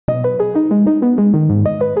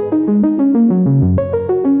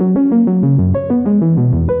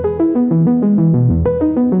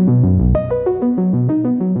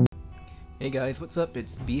guys, what's up?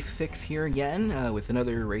 It's Beef6 here again with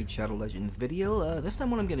another Raid Shadow Legends video. This time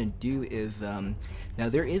what I'm going to do is, now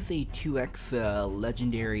there is a 2x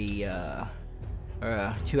legendary,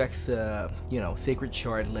 2x, Sacred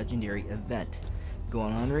Shard legendary event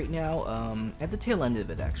going on right now, at the tail end of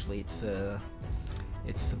it actually.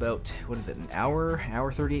 It's about, what is it, an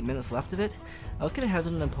hour 38 minutes left of it. I was kind of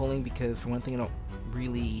hesitant on pulling because for one thing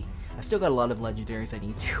I still got a lot of legendaries I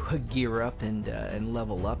need to gear up and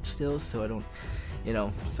level up still, so I don't,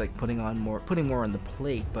 it's like putting more on the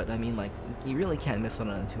plate. But I mean, like, you really can't miss on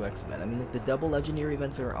a 2x event. I mean, like, the double legendary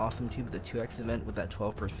events are awesome too, but the 2x event with that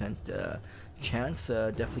 12% chance,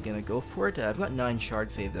 definitely gonna go for it. I've got 9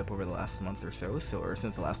 shards saved up over the last month or so, or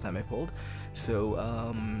since the last time I pulled, so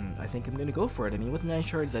I think I'm gonna go for it. I mean, with 9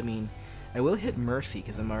 shards, I mean, I will hit Mercy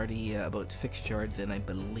because I'm already about 6 shards in, I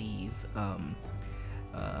believe,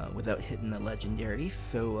 without hitting the legendary,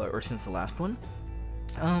 so or since the last one.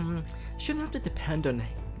 Shouldn't have to depend on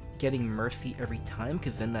getting Mercy every time,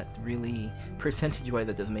 because then that really, percentage-wise,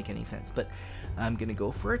 that doesn't make any sense. But I'm gonna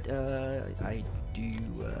go for it. I do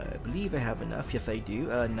believe I have enough. Yes, I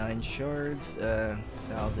do. 9 shards,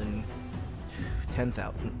 1,000,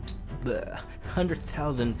 10,000,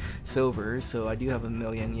 100,000 silvers. So I do have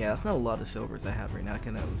 1,000,000. Yeah, that's not a lot of silvers I have right now.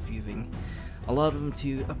 I was using a lot of them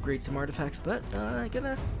to upgrade some artifacts, but I'm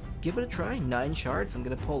gonna give it a try. 9 shards. I'm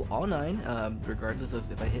gonna pull all 9, regardless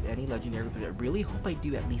of if I hit any legendary. But I really hope I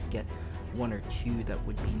do at least get 1 or 2. That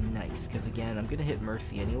would be nice, because again, I'm gonna hit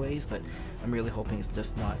Mercy anyways. But I'm really hoping it's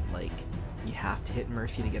just not like you have to hit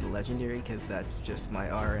Mercy to get a legendary, because that's just my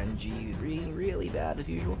RNG being really bad as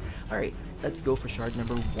usual. All right, let's go for shard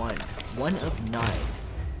number 1. 1 of 9,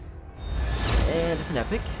 and it's an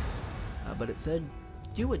epic, but it said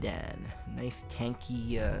Duodan. Nice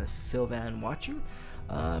tanky Sylvan Watcher.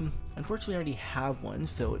 Unfortunately I already have one,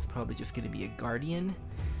 so it's probably just going to be a Guardian,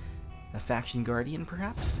 a Faction Guardian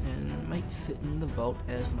perhaps, and might sit in the vault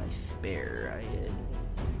as my spare. I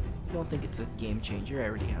don't think it's a game changer. I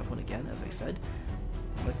already have one again, as I said.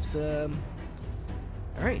 Let's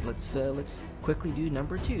alright, let's quickly do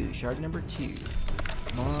number 2, shard number 2.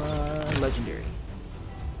 Come on, legendary.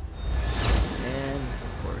 And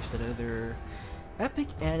of course another epic,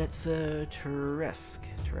 and it's Teresk,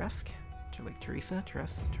 like Teresa,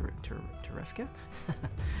 Tereska.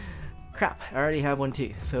 Crap, I already have one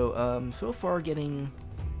too. So so far getting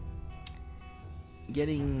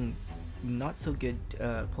not so good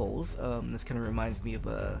pulls. This kind of reminds me of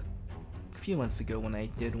a few months ago when I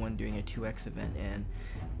did one during a 2x event and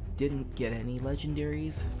didn't get any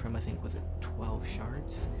legendaries from, I think, was it 12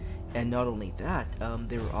 shards? And not only that,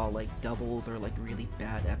 they were all like doubles or like really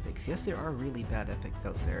bad epics. Yes, there are really bad epics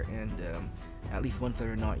out there, and at least ones that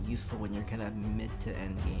are not useful when you're kind of mid to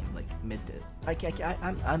end game, like mid to.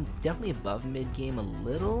 I'm definitely above mid game a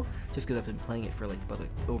little, just because I've been playing it for like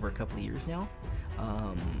over a couple of years now.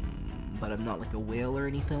 But I'm not like a whale or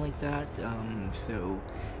anything like that. So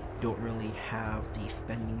don't really have the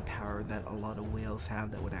spending power that a lot of whales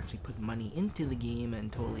have that would actually put money into the game and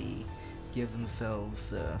totally give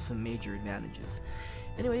themselves some major advantages.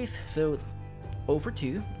 Anyways, so it's over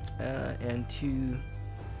 2 and 2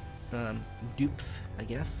 dupes, I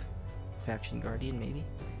guess. Faction Guardian, maybe.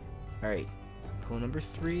 Alright, pull number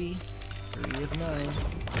 3. 3 of 9.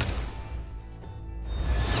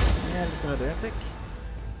 And it's another epic.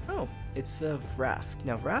 Oh, it's Vrask.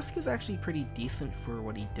 Now, Vrask is actually pretty decent for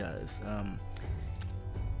what he does.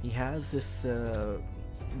 He has this,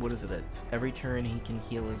 what is it? Every turn he can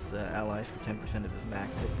heal his allies for 10% of his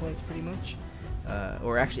max hit points, pretty much.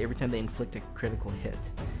 Or actually, every time they inflict a critical hit.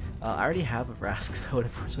 I already have a Vrask, so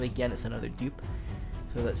unfortunately, again, it's another dupe.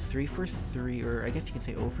 So that's 3 for 3, or I guess you can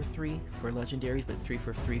say 0 for 3 for legendaries, but 3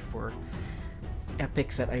 for 3 for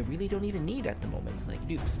epics that I really don't even need at the moment, like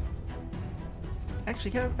dupes.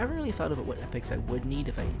 Actually, I haven't really thought about what epics I would need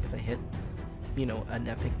if I hit, an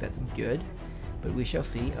epic that's good, but we shall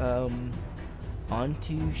see. On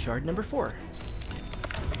to shard number 4.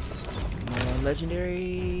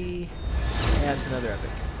 Legendary, and it's another epic.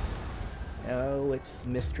 Oh, it's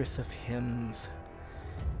Mistress of Hymns.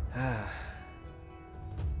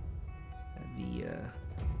 The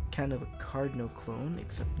kind of a Cardinal clone,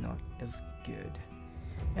 except not as good.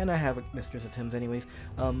 And I have a Mistress of Hymns anyways.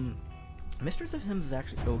 Mistress of Hymns is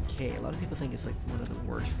actually okay. A lot of people think it's like one of the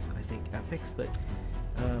worst, I think, epics, but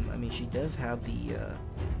I mean, she does have the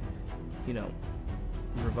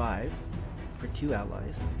revive for 2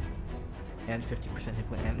 allies, and 50% hit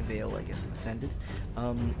point, and Veil, I guess, Ascended.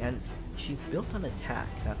 And she's built on attack.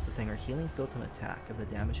 That's the thing. Her healing's built on attack of the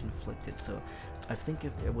damage inflicted. So I think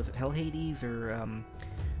if was it Hell Hades or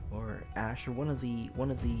or Ash, or one of the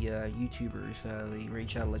YouTubers, the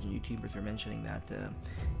Raid Shadow Legend YouTubers, are mentioning that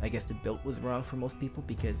I guess the build was wrong for most people,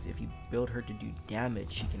 because if you build her to do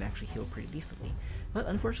damage, she can actually heal pretty decently. But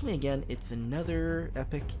unfortunately, again, it's another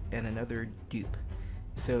epic and another dupe.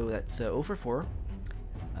 So that's 0 for 4.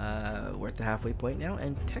 We're at the halfway point now,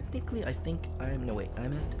 and technically I think I'm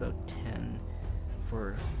at about 10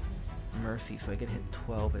 for Mercy, so I could hit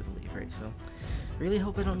 12, I believe, right? So really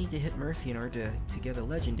hope I don't need to hit Mercy in order to get a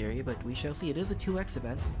legendary, but we shall see. It is a 2x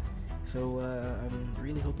event, so I'm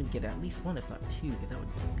really hoping to get at least one, if not two. That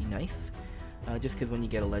would be nice. Just because when you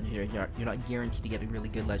get a legendary, you're not guaranteed to get a really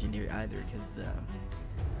good legendary either, because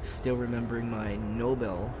still remembering my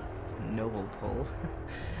noble pull.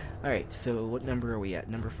 Alright, so what number are we at?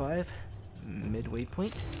 Number 5? Midway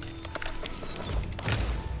point.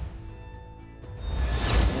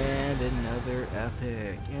 And another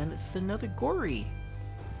epic. And it's another gory.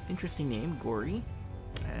 Interesting name, gory.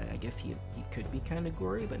 I guess he could be kind of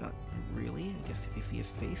gory, but not really. I guess if you see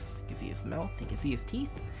his face, you can see his mouth, you can see his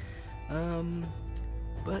teeth.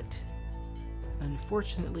 But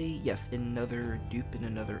unfortunately, yes, another dupe and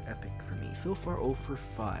another epic for me. So far, 0 for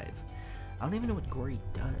 5. I don't even know what gory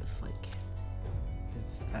does. Like,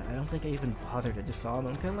 I don't think I even bothered. I just saw him.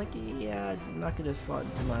 I'm kind of like, yeah, I'm not gonna slot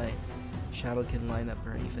into my Shadowkin lineup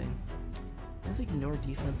or anything. Let's ignore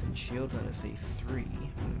defense and shields on a say 3.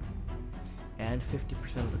 And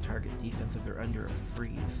 50% of the target's defense if they're under a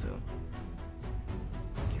freeze, so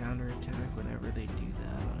counterattack whenever they do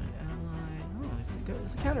that on an ally. Oh,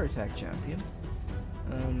 it's a counterattack champion.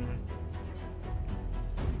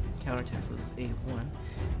 Counterattacks with his A1.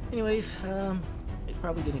 Anyways, I'm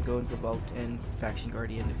probably gonna go into Vault and Faction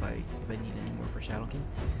Guardian if I need any more for Shadowkin.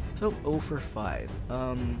 So 0 for 5.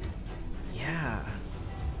 Yeah.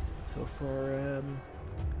 So far,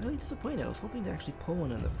 really disappointed. I was hoping to actually pull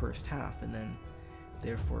one in the first half, and then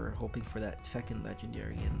therefore hoping for that second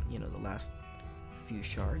legendary in, you know, the last few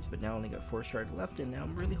shards. But now I only got 4 shards left, and now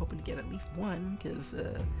I'm really hoping to get at least one, because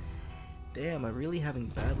damn, I'm really having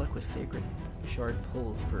bad luck with sacred shard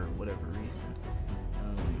pulls for whatever reason.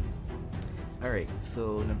 Alright,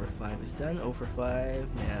 so number 5 is done. 0 for 5.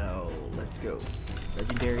 Now let's go.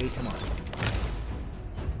 Legendary, come on.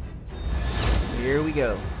 Here we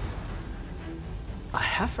go. A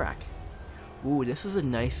Heffrak. Ooh, this is a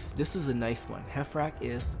nice one. Heffrak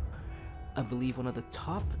is, I believe, one of the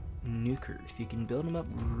top nukers. You can build them up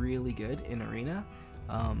really good in arena.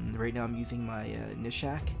 Right now I'm using my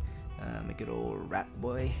Nishak, a good old rat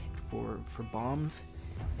boy for bombs,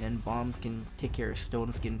 and bombs can take care of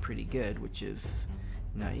stone skin pretty good, which is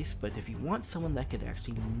nice. But if you want someone that could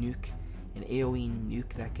actually nuke, an AoE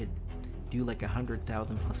nuke that could do like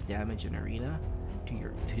 100,000 plus damage in arena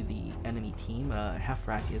to the enemy team,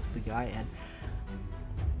 Heffrak is the guy, and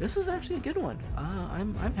this is actually a good one.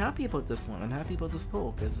 I'm happy about this one. I'm happy about this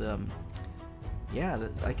pull, because yeah,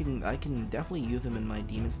 I can definitely use him in my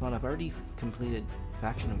demon spawn. I've already completed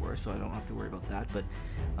Faction War, so I don't have to worry about that, but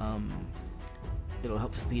it'll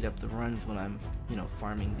help speed up the runs when I'm, you know,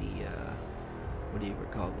 farming the what do you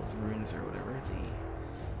call those runes or whatever,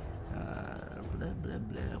 the blah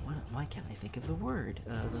blah. Why can't I think of the word?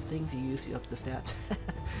 The things you use to up the stats,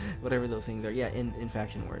 whatever those things are. Yeah, in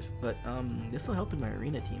Faction Wars. But this will help in my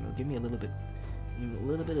arena team. It'll give me a little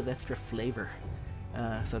bit of extra flavor,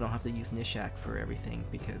 so I don't have to use Nishak for everything,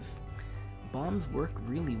 because bombs work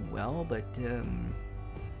really well, but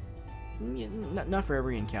not for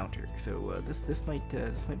every encounter. So this might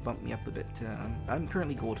bump me up a bit. I'm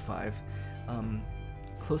currently gold 5.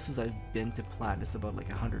 Closest I've been to plat is about like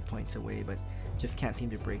 100 points away, but just can't seem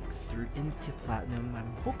to break through into platinum.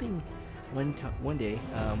 I'm hoping one day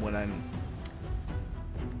when I'm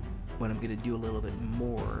gonna do a little bit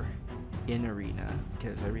more in arena,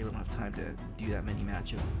 because I really don't have time to do that many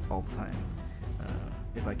matches all the time.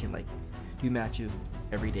 If I can like do matches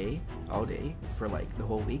every day, all day, for like the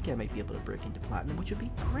whole week, I might be able to break into platinum, which would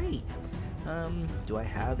be great. Do I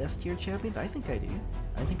have S tier champions? I think I do.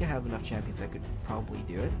 I think I have enough champions that could probably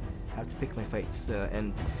do it. I have to pick my fights,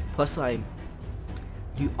 and plus I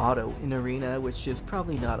do auto in arena, which is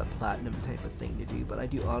probably not a platinum type of thing to do, but I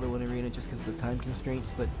do auto in arena just because of the time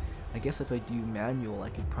constraints. But I guess if I do manual, I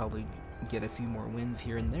could probably get a few more wins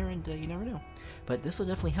here and there, and you never know. But this will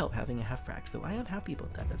definitely help, having a Heffrak, so I am happy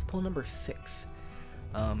about that. That's pull number 6.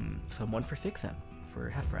 So I'm 1 for 6 then for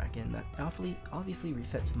Heffrak, and that obviously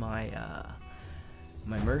resets my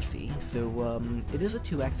my Mercy. So it is a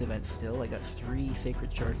 2x event still. I got 3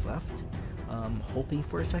 Sacred Shards left. Hoping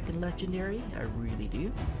for a second legendary, I really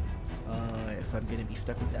do. If I'm gonna be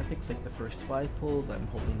stuck with epics like the first 5 pulls, I'm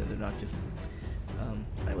hoping that they're not just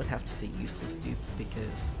I would have to say useless dupes,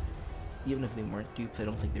 because even if they weren't dupes, I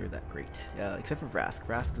don't think they were that great. Except for Vrask.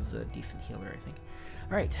 Vrask is a decent healer, I think.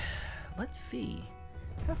 Alright, let's see.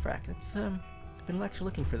 Hafrak, that's, been actually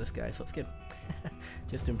looking for this guy, so let's get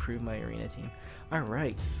just to improve my arena team.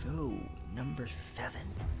 Alright, so, number 7.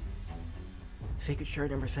 Sacred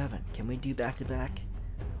Shard number 7. Can we do back-to-back?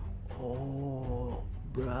 Oh,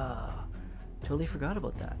 bruh. Totally forgot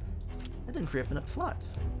about that. That didn't free up enough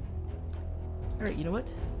slots. Alright, you know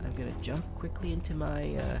what? I'm gonna jump quickly into my,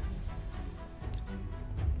 yeah,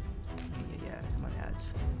 come on,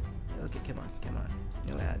 ads. Okay, come on.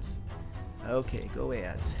 No ads. Okay, go away,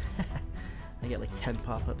 ads. I get like 10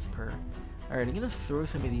 pop-ups per. Alright, I'm gonna throw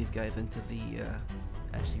some of these guys into the,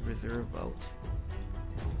 actually reserve vault.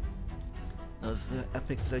 Those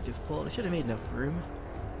epics that I just pulled, I should have made enough room.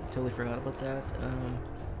 Totally forgot about that.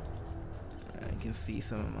 I can see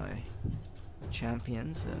some of my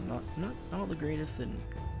champions, not all the greatest, and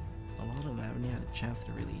a lot of them I haven't had a chance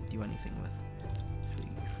to really do anything with.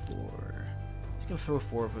 3, 4. Just gonna throw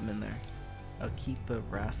 4 of them in there. I'll keep a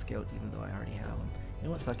Vrask out even though I already have them. You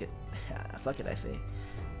know what? Fuck it. Fuck it, I say.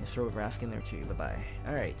 Just throw a Vrask in there too. Bye bye.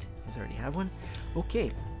 Alright. Does already have one?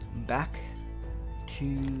 Okay. Back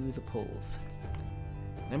to the polls.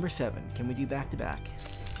 Number 7. Can we do back to back?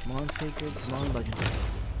 Come on, Sacred. Come on, Legend. Back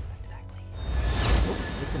to back, please. Oh,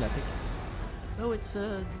 it's an epic. Oh, it's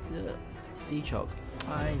Siege Hulk.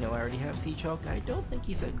 I know I already have Siege Hulk. I don't think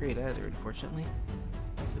he's that great either, unfortunately.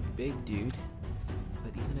 He's a big dude,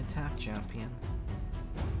 but he's an attack champion.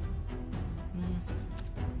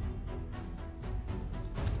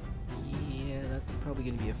 Yeah, that's probably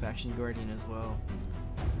going to be a faction guardian as well.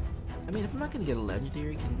 I mean, if I'm not going to get a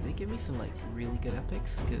legendary, can they give me some like really good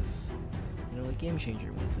epics? Because, you know, like game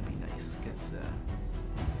changer ones would be nice. Because,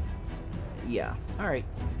 yeah. All right.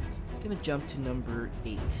 Gonna jump to number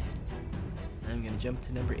 8. I'm gonna jump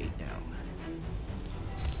to number 8 now.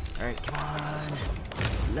 Alright, come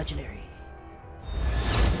on! Legendary!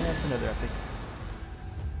 And that's another epic.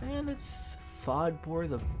 And it's Fodbor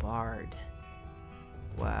the Bard.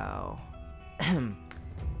 Wow.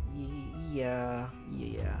 Yeah.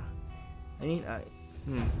 I mean,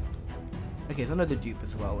 okay, it's another dupe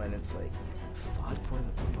as well, and it's like, Fodbor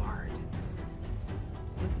the Bard.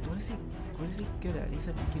 What is he good at? He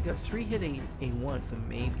said he got 3 hit A1, so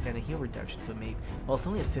maybe, and a heal reduction, so maybe. Well, it's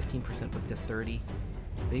only a 15% up to 30,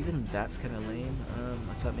 but even that's kind of lame.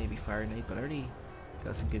 I thought maybe Fire Knight, but I already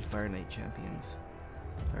got some good Fire Knight champions.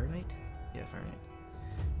 Fire Knight? Yeah, Fire Knight.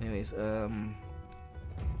 Anyways,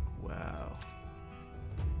 wow.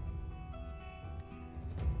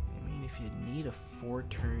 I mean, if you need a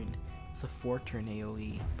 4-turn, it's a 4-turn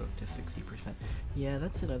AoE, up to 60%. Yeah,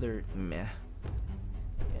 that's another meh.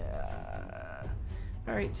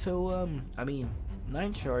 Alright, so, I mean,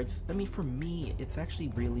 9 shards. I mean, for me, it's actually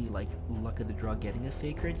really, like, luck of the draw getting a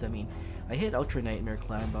Sacreds. I mean, I hit Ultra Nightmare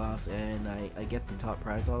Clan Boss, and I get the top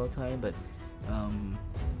prize all the time, but,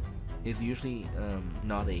 it's usually,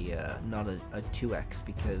 not a 2x,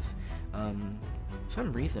 because, for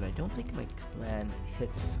some reason, I don't think my clan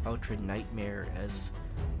hits Ultra Nightmare as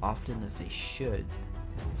often as they should,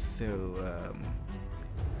 so,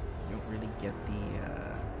 I don't really get the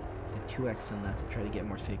 2x on that to try to get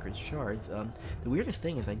more Sacred Shards. The weirdest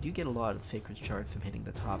thing is I do get a lot of Sacred Shards from hitting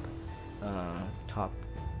the top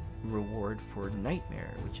reward for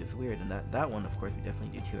Nightmare, which is weird, and that one, of course, we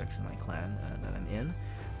definitely do 2x in my clan that I'm in.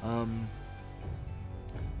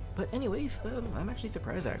 But anyways, I'm actually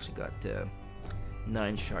surprised I actually got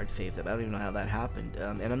 9 shards saved up. I don't even know how that happened,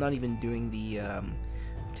 and I'm not even doing the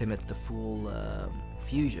Timid the Fool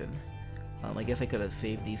fusion. I guess I could have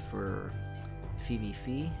saved these for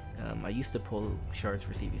CVC. I used to pull shards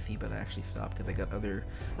for CVC, but I actually stopped because I got other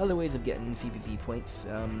ways of getting CVC points,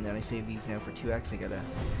 and I save these now for 2x. I gotta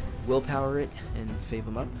willpower it and save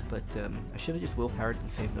them up, but I should have just willpowered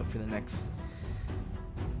and saved them up for the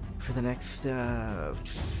next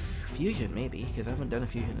fusion, maybe, because I haven't done a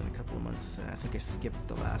fusion in a couple of months. I think I skipped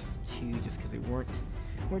the last 2 just because they weren't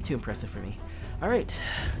too impressive for me. Alright,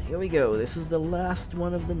 here we go. This is the last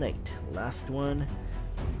one of the night. Last one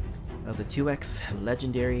of the 2x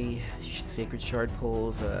legendary Sacred Shard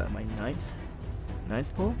pulls, my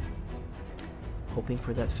 9th pull. Hoping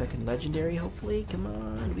for that second legendary, hopefully. Come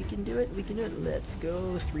on, we can do it, Let's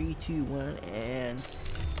go. 3, 2, 1, and...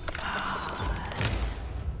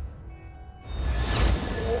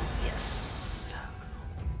 Oh, yes!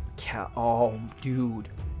 Oh, dude.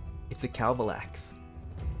 It's a Calvalax.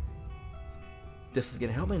 This is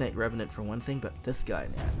gonna help my Knight Revenant for one thing, but this guy,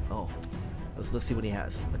 man, oh. Let's see what he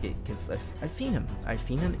has. Okay, because I've seen him. I've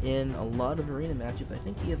seen him in a lot of arena matches. I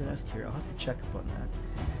think he has an S tier. I'll have to check up on that.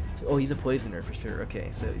 So, oh, he's a poisoner for sure.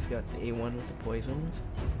 Okay, so he's got the A1 with the poisons.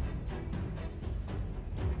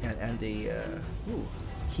 and a ooh,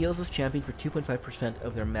 heals this champion for 2.5%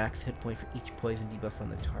 of their max hit point for each poison debuff on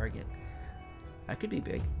the target. That could be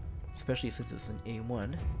big, especially since it's an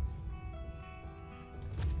A1.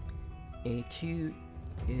 A2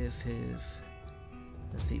 is his.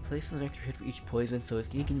 Let's see, places an extra hit for each poison, so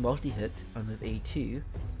he can multi-hit on the A2.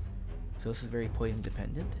 So this is very poison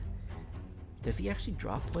dependent. Does he actually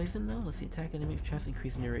drop poison though? Let's see, attack enemy with chance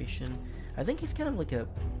increasing duration. I think he's kind of like a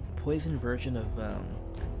poison version of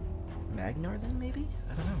Magnar then, maybe?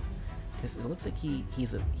 I don't know. Because it looks like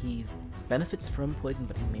he's benefits from poison,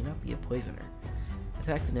 but he may not be a poisoner.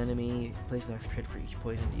 Attacks an enemy, places an extra hit for each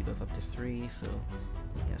poison debuff up to 3, so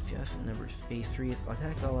yes. Number A3 is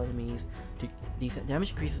attacks all enemies.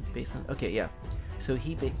 Damage increases based on. Okay, yeah. So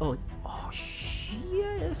he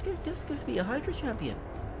yeah, this could be a Hydra champion.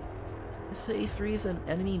 This A3 is an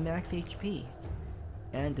enemy max HP,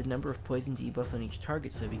 and the number of poison debuffs on each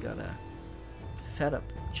target. So we got a setup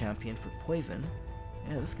champion for poison.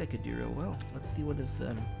 Yeah, this guy could do real well. Let's see what his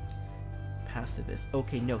passive is.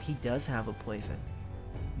 Okay, no, he does have a poison.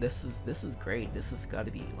 This is great. This has got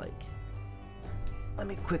to be like. Let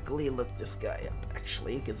me quickly look this guy up,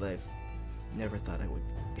 actually, because I've never thought I would.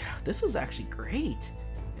 Yeah, this is actually great.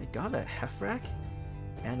 It got a Hefrak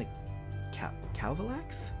and a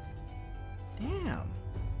Calvalax. Damn.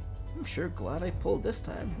 I'm sure glad I pulled this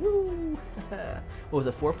time. Woo! Well, it was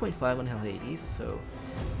a 4.5 on Hell Hades, so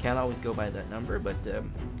can't always go by that number, but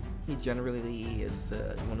he generally is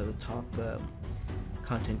one of the top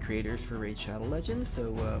content creators for Raid Shadow Legends,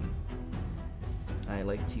 so I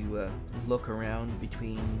like to look around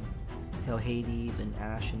between Hell Hades and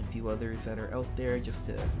Ash and a few others that are out there just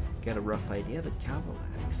to get a rough idea. But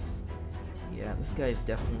Calvalax, yeah, this guy is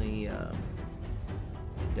definitely an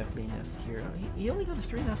S tier. He only got a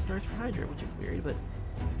 3.5 stars for Hydra, which is weird, but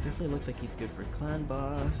definitely looks like he's good for clan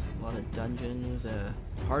boss, a lot of dungeons,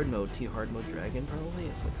 hard mode too, hard mode dragon probably.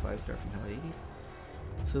 It's like 5-star from Hell Hades.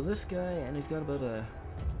 So this guy, and he's got about a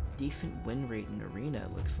decent win rate in arena,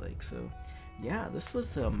 it looks like. So yeah, this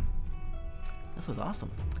was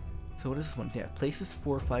awesome. So what is this one? Yeah, places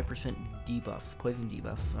 4-5% debuffs, poison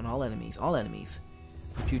debuffs on all enemies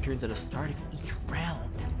for 2 turns at the start of each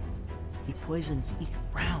round. He poisons each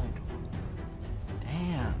round.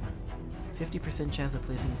 Damn. 50% chance of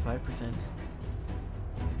placing 5%.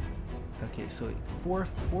 Okay, so four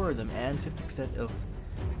of them and 50% of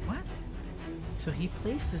what? So he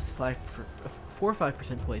places 4 or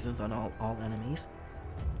 5% poisons on all enemies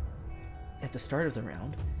at the start of the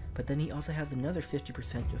round, but then he also has another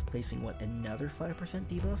 50% of placing another 5%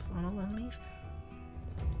 debuff on all enemies.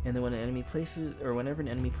 And then when an enemy places, or whenever an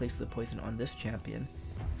enemy places a poison on this champion,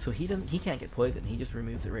 so he can't get poisoned, he just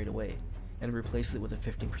removes it right away and replaces it with a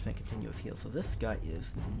 15% continuous heal. So this guy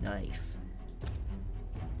is nice.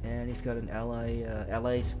 And he's got an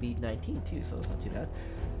ally speed 19 too, so that's not too bad.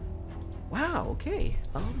 Wow, okay.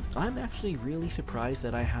 I'm actually really surprised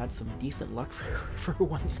that I had some decent luck for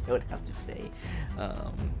once, I would have to say,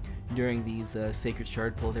 during these Sacred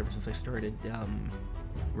Shard pulls ever since I started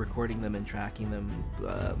recording them and tracking them,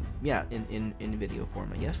 yeah, in video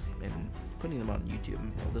form, I guess, and putting them on YouTube.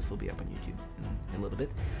 Well, this will be up on YouTube in a little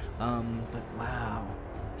bit. But wow.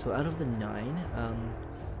 So out of the 9,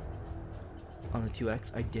 on the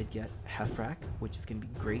 2X, I did get Hefrak, which is going to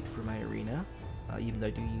be great for my arena. Even though I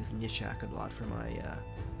do use Nishak a lot for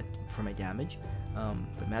my damage.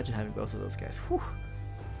 But imagine having both of those guys. Whew.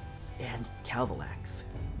 And Calvalax.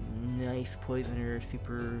 Nice poisoner,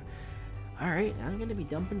 super. Alright, I'm gonna be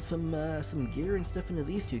dumping some gear and stuff into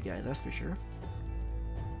these 2 guys, that's for sure.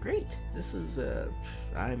 Great. This is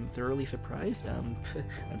I'm thoroughly surprised.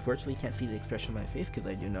 Unfortunately can't see the expression on my face because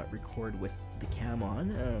I do not record with the cam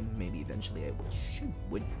on. Maybe eventually I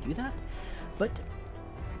would do that. But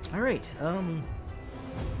alright,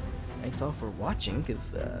 thanks all for watching,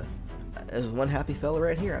 because there's one happy fella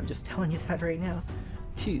right here, I'm just telling you that right now.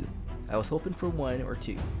 2. I was hoping for 1 or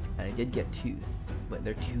 2, and I did get 2, but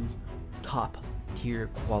they're 2 top tier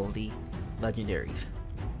quality legendaries.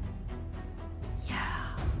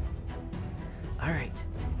 Yeah. Alright,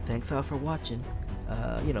 thanks all for watching.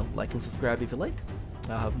 Like and subscribe if you like.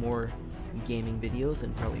 I'll have more gaming videos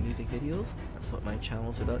and probably music videos. That's what my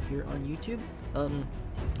channel's about here on YouTube.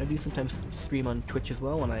 I do sometimes stream on Twitch as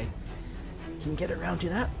well when I can get around to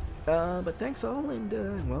that. But thanks all,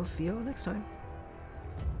 and well, see y'all next time.